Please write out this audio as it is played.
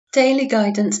Daily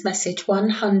Guidance Message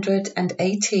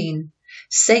 118,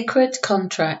 Sacred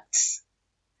Contracts.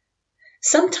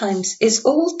 Sometimes it's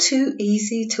all too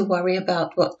easy to worry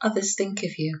about what others think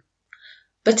of you,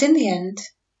 but in the end,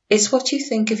 it's what you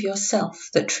think of yourself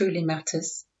that truly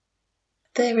matters.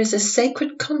 There is a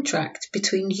sacred contract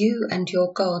between you and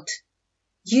your God,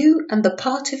 you and the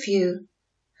part of you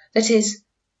that is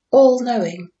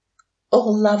all-knowing,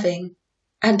 all-loving,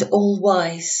 and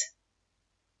all-wise.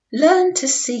 Learn to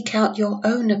seek out your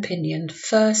own opinion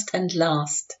first and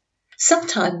last.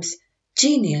 Sometimes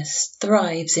genius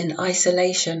thrives in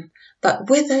isolation, but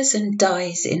withers and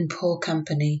dies in poor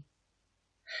company.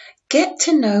 Get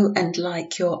to know and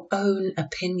like your own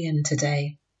opinion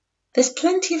today. There's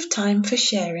plenty of time for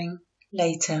sharing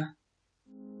later.